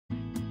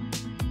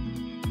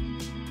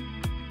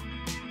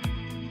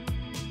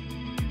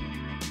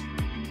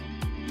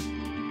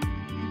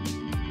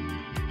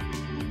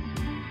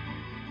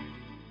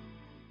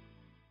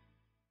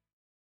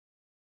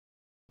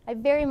I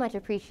very much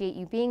appreciate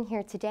you being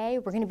here today.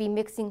 We're going to be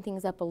mixing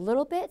things up a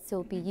little bit, so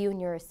it'll be you and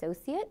your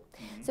associate.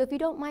 So if you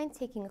don't mind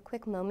taking a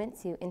quick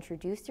moment to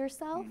introduce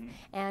yourself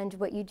and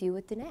what you do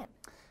with Deneb.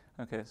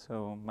 Okay,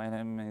 so my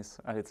name is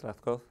Aritz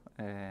Lazkoz.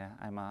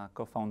 I'm a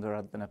co-founder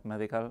at Deneb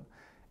Medical.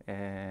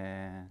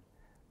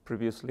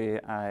 Previously,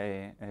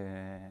 I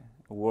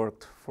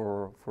worked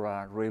for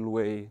a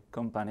railway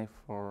company,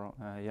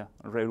 a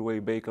railway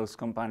vehicles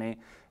company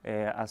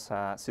as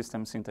a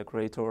systems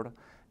integrator.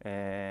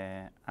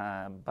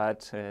 But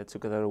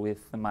together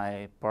with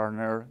my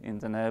partner in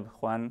Deneb,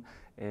 Juan,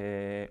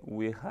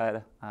 we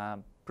had a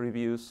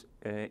previous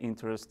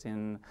interest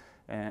in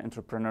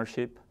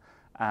entrepreneurship,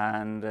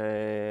 and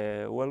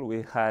well,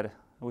 we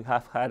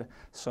have had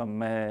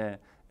some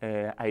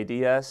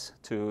ideas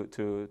to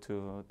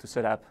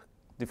set up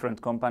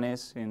different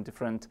companies in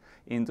different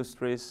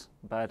industries,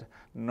 but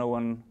no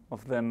one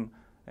of them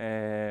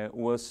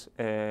was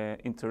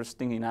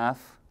interesting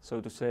enough, so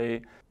to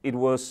say. It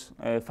was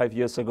 5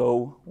 years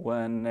ago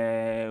when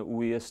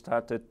we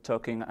started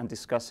talking and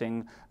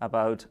discussing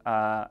about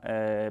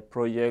a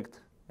project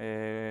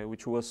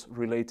which was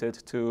related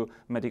to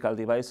medical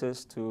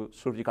devices, to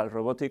surgical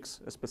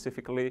robotics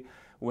specifically,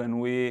 when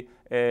we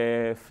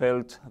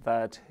felt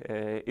that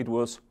it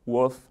was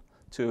worth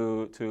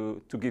to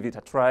give it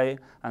a try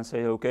and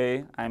say,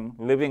 okay, I'm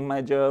leaving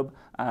my job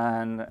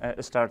and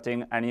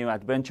starting a new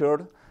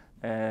adventure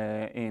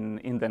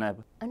in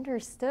Deneb.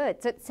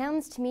 Understood. So it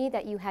sounds to me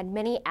that you had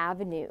many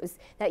avenues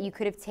that you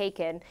could have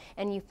taken,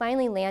 and you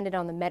finally landed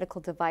on the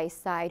medical device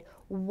side.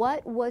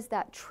 What was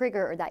that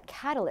trigger or that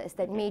catalyst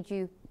that made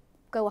you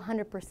go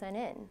 100%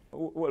 in?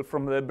 Well,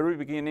 from the very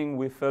beginning,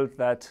 we felt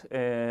that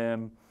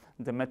the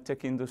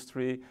MedTech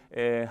industry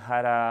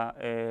had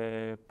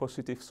a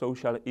positive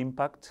social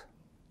impact,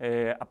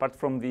 apart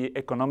from the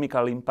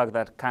economical impact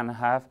that can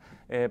have,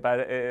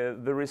 but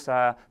there is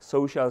a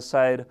social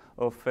side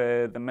of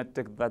the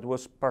MedTech that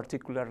was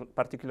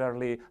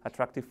particularly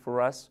attractive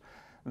for us.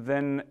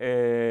 Then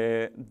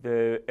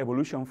the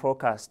evolution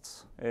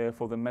forecasts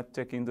for the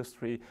MedTech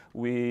industry,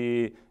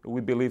 we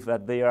believe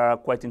that they are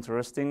quite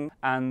interesting.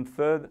 And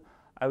third,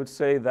 I would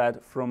say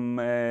that from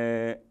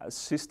a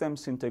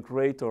systems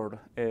integrator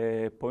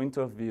point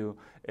of view,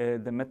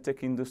 the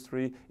MedTech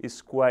industry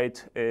is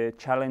quite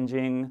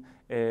challenging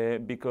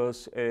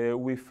because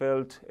we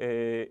felt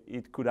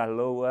it could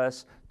allow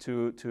us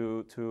to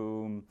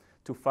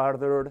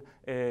further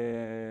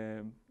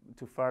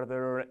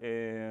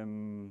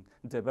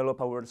develop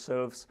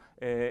ourselves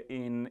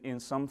in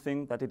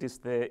something that it is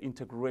the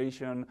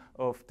integration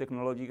of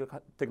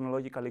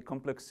technologically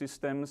complex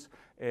systems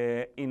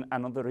in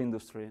another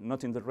industry,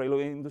 not in the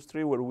railway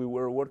industry where we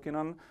were working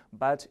on,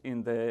 but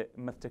in the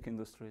MedTech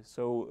industry.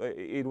 So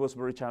it was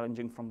very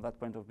challenging from that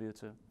point of view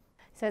too.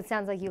 So it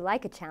sounds like you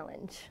like a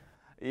challenge.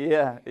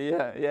 Yeah.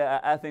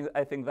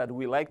 I think that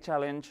we like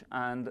challenge,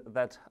 and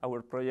that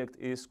our project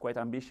is quite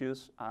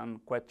ambitious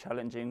and quite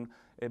challenging,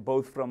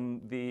 both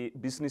from the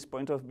business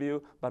point of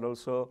view, but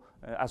also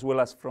as well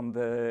as from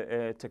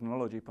the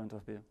technology point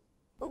of view.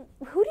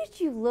 Who did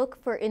you look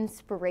for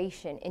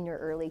inspiration in your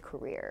early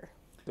career?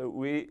 So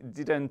we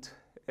didn't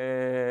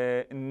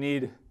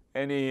need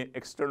any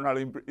external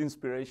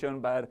inspiration,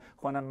 but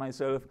Juan and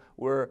myself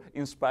were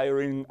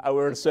inspiring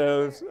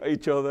ourselves,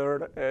 each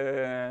other,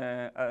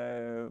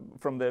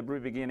 from the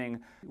very beginning.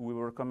 We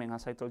were coming,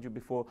 as I told you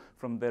before,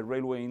 from the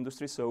railway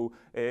industry, so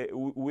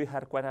we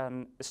had quite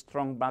a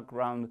strong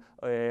background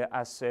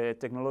as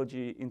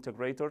technology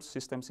integrators,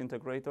 systems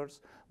integrators,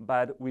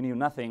 but we knew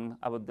nothing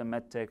about the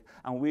MedTech,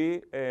 and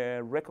we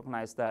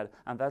recognized that,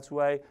 and that's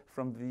why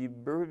from the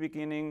very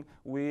beginning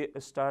we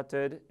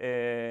started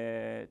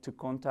to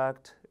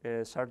contact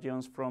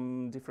surgeons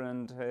from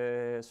different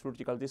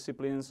surgical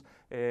disciplines,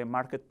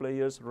 market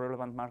players,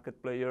 relevant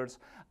market players,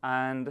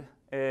 and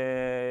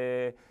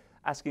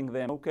asking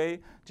them, okay,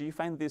 do you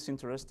find this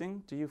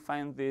interesting? Do you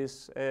find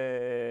this,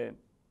 do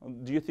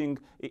you think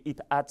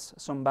it adds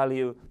some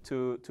value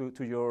to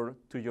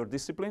your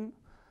discipline?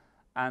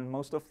 And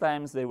most of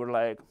times they were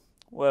like,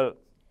 well,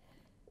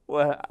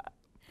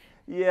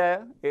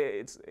 yeah,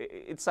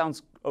 it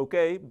sounds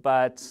okay,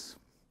 but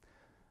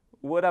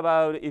what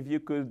about if you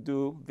could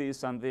do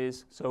this and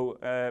this? So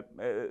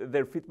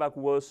their feedback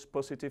was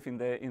positive in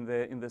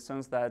the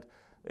sense that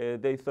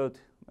they thought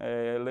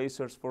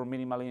lasers for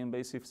minimally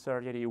invasive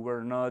surgery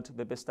were not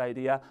the best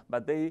idea,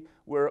 but they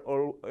were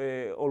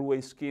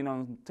always keen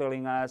on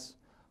telling us,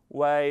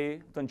 why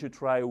don't you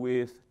try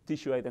with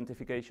tissue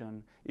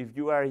identification? If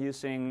you are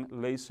using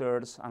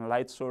lasers and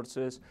light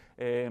sources,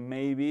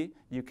 maybe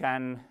you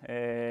can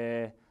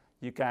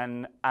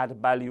add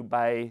value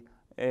by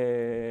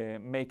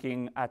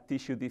making a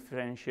tissue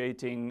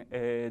differentiating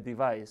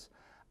device.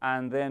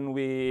 And then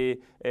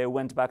we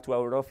went back to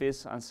our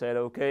office and said,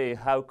 okay,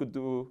 how could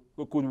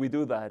we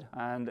do that?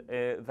 And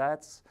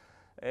that's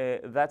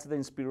the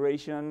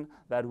inspiration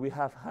that we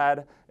have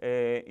had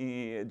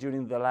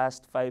during the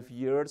last 5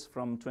 years,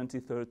 from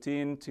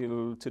 2013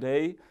 till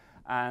today.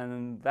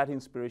 And that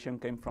inspiration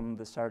came from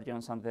the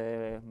surgeons and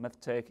the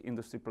MedTech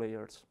industry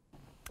players.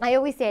 I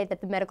always say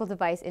that the medical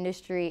device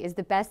industry is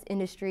the best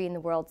industry in the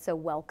world, so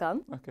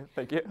welcome. Okay,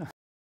 thank you.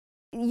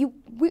 You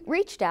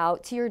reached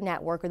out to your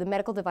network, or the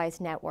medical device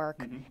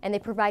network, and they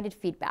provided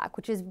feedback,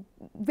 which is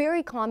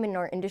very common in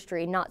our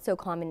industry, not so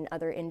common in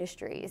other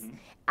industries.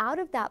 Out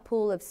of that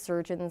pool of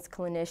surgeons,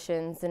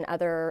 clinicians, and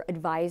other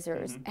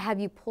advisors, have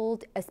you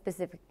pulled a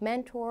specific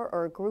mentor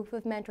or a group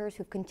of mentors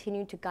who've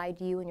continued to guide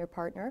you and your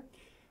partner?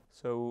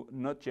 So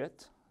not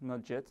yet,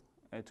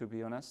 to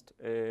be honest,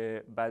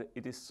 but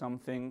it is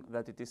something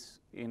that it is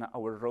in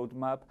our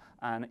roadmap,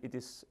 and it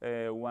is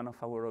one of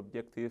our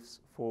objectives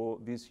for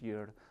this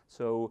year.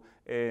 So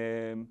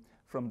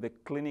from the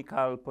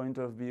clinical point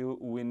of view,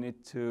 we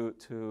need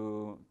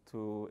to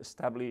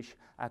establish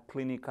a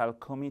clinical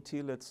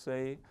committee, let's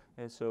say,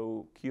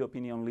 so key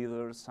opinion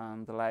leaders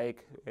and the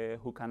like,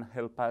 who can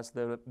help us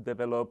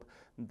develop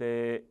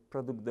the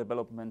product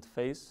development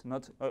phase.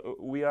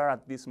 We are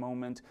at this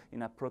moment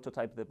in a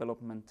prototype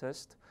development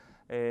test.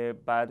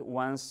 But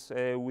once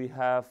we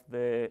have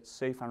the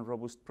safe and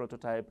robust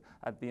prototype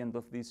at the end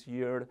of this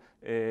year,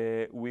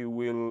 we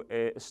will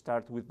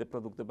start with the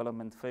product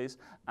development phase.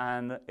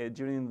 And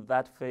during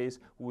that phase,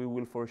 we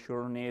will for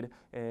sure need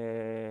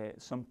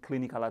some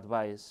clinical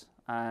advice.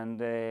 And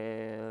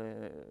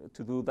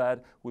to do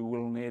that, we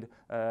will need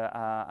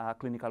a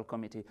clinical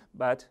committee.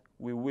 But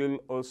we will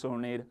also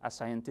need a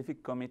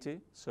scientific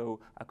committee, so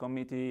a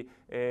committee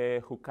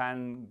who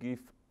can give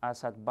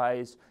us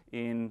advice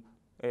in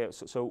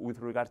so with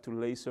regard to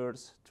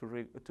lasers,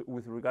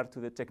 with regard to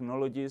the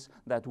technologies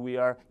that we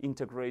are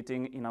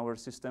integrating in our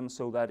system,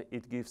 so that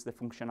it gives the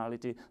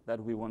functionality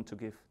that we want to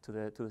give to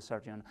the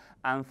surgeon.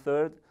 And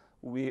third,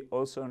 we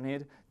also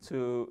need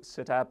to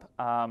set up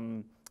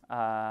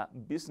a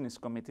business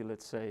committee,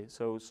 let's say,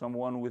 so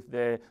someone with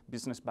the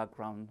business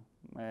background.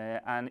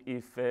 And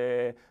if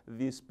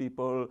these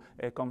people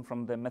come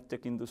from the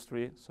MedTech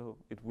industry, so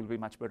it will be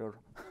much better.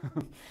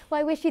 Well,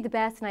 I wish you the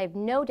best, and I have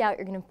no doubt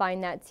you're going to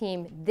find that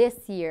team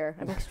this year.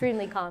 I'm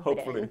extremely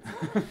confident.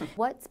 Hopefully.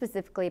 What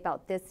specifically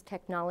about this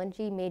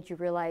technology made you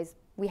realize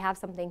we have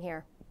something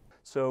here?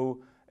 So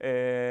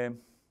the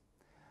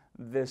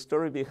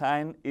story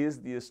behind is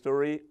the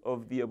story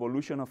of the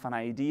evolution of an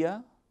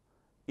idea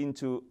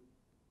into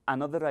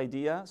another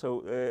idea.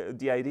 So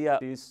the idea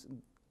is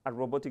a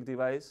robotic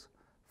device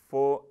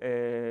for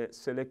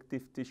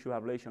selective tissue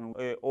ablation.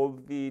 All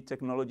the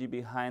technology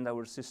behind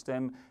our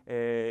system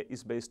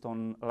is based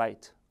on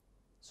light.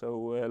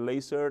 So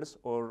lasers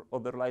or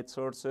other light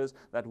sources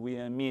that we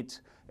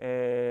emit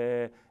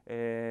to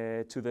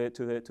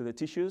the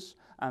tissues,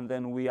 and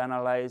then we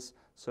analyze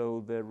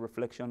so the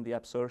reflection, the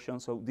absorption,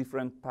 so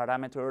different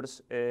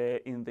parameters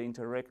in the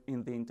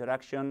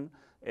interaction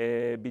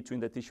between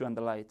the tissue and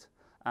the light.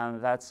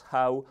 And that's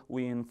how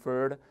we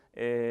infer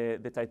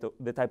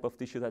the type of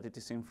tissue that it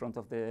is in front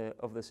of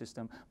the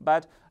system.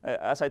 But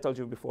as I told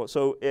you before,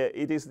 so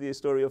it is the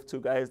story of two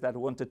guys that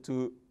wanted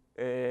to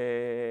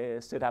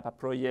set up a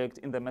project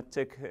in the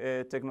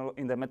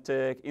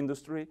MedTech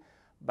industry,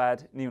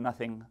 but knew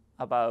nothing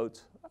about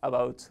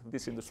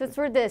this industry. So it's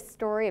sort of the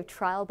story of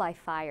trial by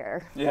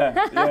fire.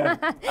 Yeah,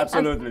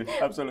 absolutely,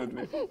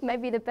 absolutely.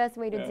 Might be the best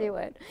way to do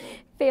it.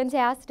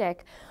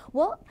 Fantastic.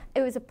 Well,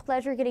 it was a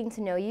pleasure getting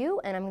to know you,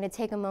 and I'm going to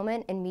take a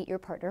moment and meet your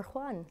partner,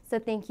 Juan. So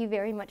thank you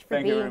very much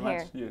for being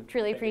here.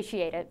 Truly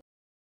appreciate it.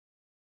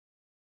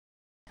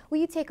 Will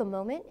you take a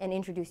moment and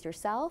introduce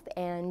yourself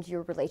and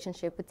your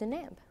relationship with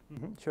Deneb?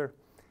 Sure.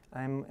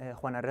 I'm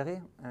Juan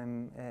Arregui.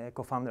 I'm a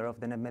co-founder of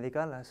Deneb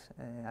Medical, as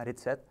Aritz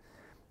said.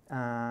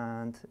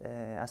 And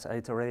as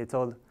Aritz already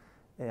told,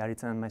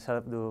 Aritz and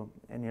myself do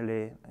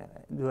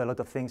a lot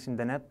of things in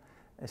Deneb,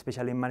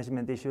 especially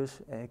management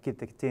issues, keep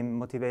the team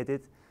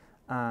motivated,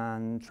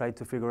 and try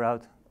to figure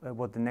out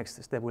what the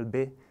next step will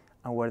be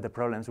and where the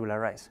problems will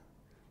arise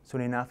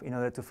soon enough in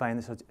order to find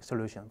a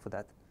solution for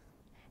that.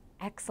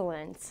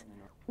 Excellent.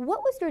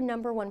 What was your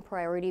 #1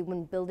 priority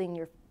when building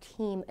your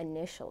team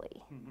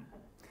initially?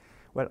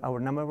 Well, our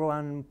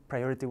 #1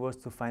 priority was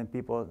to find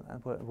people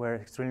who were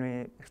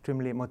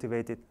extremely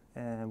motivated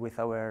with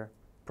our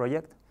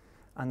project,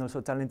 and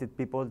also talented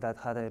people that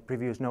had a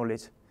previous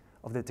knowledge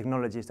of the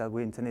technologies that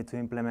we intended to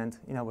implement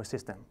in our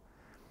system.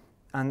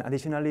 And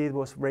additionally, it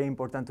was very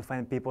important to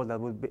find people that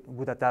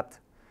would adapt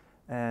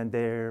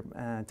their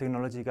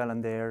technological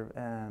and their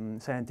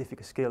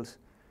scientific skills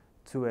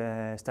to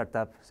a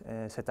startup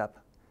setup.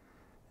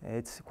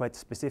 It's quite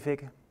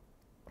specific.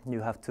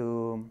 You have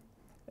to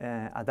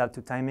adapt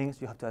to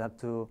timings, you have to adapt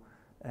to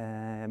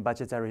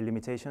budgetary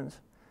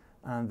limitations,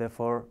 and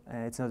therefore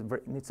it's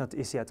not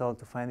easy at all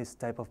to find this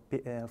type of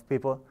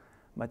people,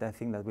 but I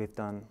think that we've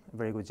done a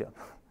very good job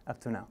up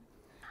to now.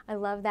 I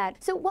love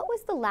that. So what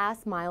was the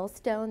last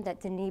milestone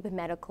that Deneb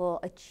Medical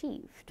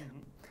achieved?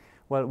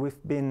 Well,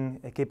 we've been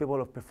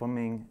capable of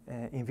performing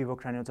in vivo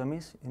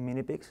craniotomies in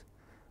mini pigs.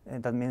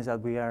 That means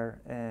that we are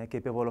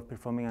capable of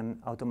performing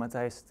an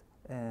automatized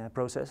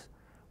process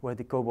where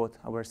the CoBot,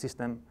 our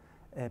system,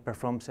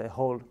 performs a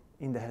hole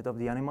in the head of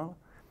the animal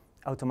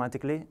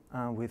automatically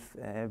with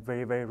a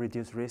very, very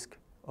reduced risk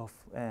of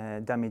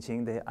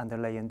damaging the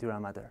underlying dura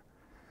matter.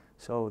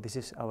 So this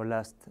is our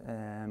last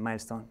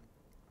milestone.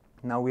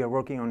 Now we are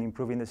working on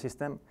improving the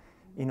system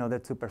in order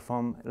to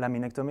perform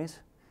laminectomies.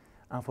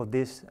 And for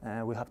this,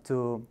 we have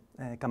to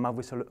come up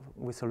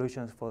with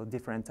solutions for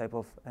different type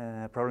of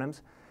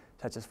problems,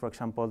 such as, for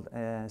example,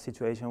 a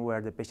situation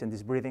where the patient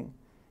is breathing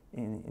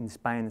in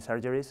spine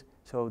surgeries.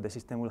 So the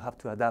system will have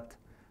to adapt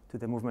to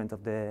the movement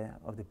of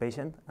the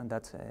patient, and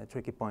that's a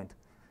tricky point.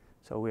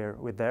 So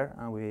we're there,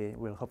 and we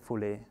will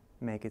hopefully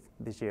make it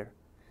this year.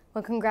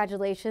 Well,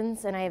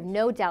 congratulations, and I have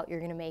no doubt you're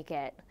going to make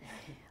it.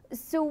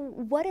 So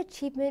what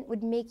achievement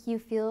would make you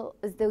feel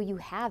as though you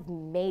have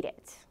made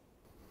it?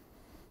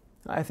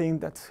 I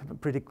think that's a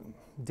pretty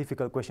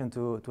difficult question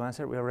to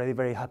answer. We're already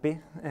very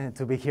happy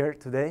to be here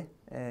today,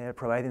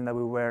 providing that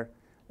we were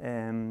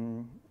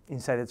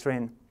inside the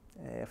train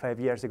 5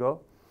 years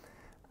ago.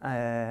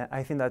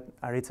 I think that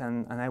Aritz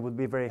and I would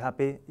be very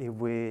happy if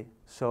we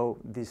saw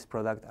this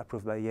product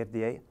approved by the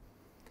FDA,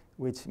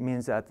 which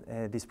means that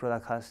this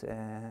product has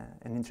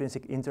an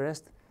intrinsic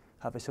interest,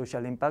 have a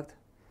social impact,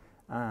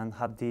 and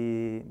have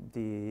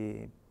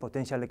the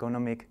potential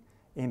economic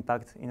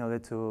impact in order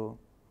to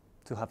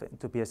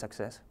be a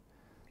success.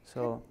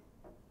 So,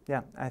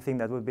 yeah, I think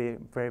that would be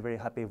very, very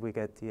happy if we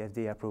get the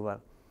FDA approval,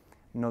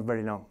 not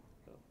very long.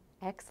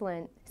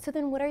 Excellent. So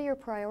then what are your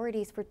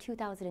priorities for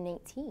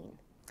 2018?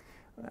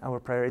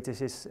 Our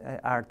priorities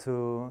are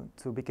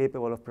to be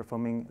capable of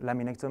performing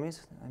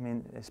laminectomies, I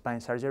mean spine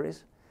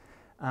surgeries.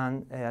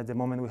 And at the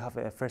moment we have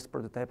a first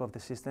prototype of the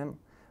system.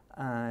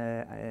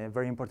 A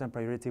very important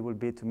priority will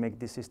be to make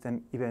this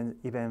system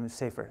even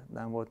safer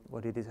than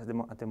what it is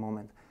at the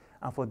moment.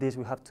 And for this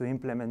we have to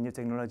implement new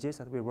technologies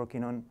that we're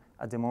working on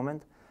at the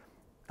moment.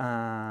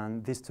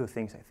 And these two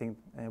things I think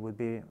would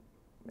be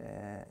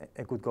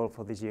a good goal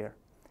for this year,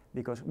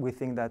 because we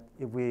think that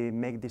if we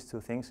make these two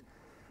things,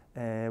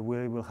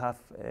 we will have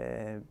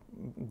a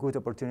good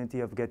opportunity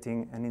of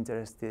getting an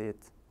interested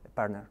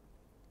partner.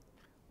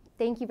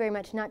 Thank you very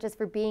much, not just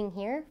for being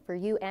here, for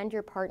you and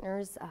your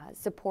partners'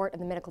 support of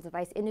the medical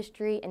device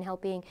industry and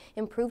helping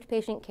improve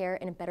patient care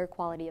and a better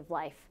quality of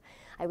life.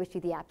 I wish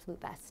you the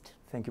absolute best.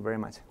 Thank you very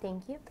much.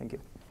 Thank you. Thank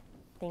you.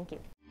 Thank you.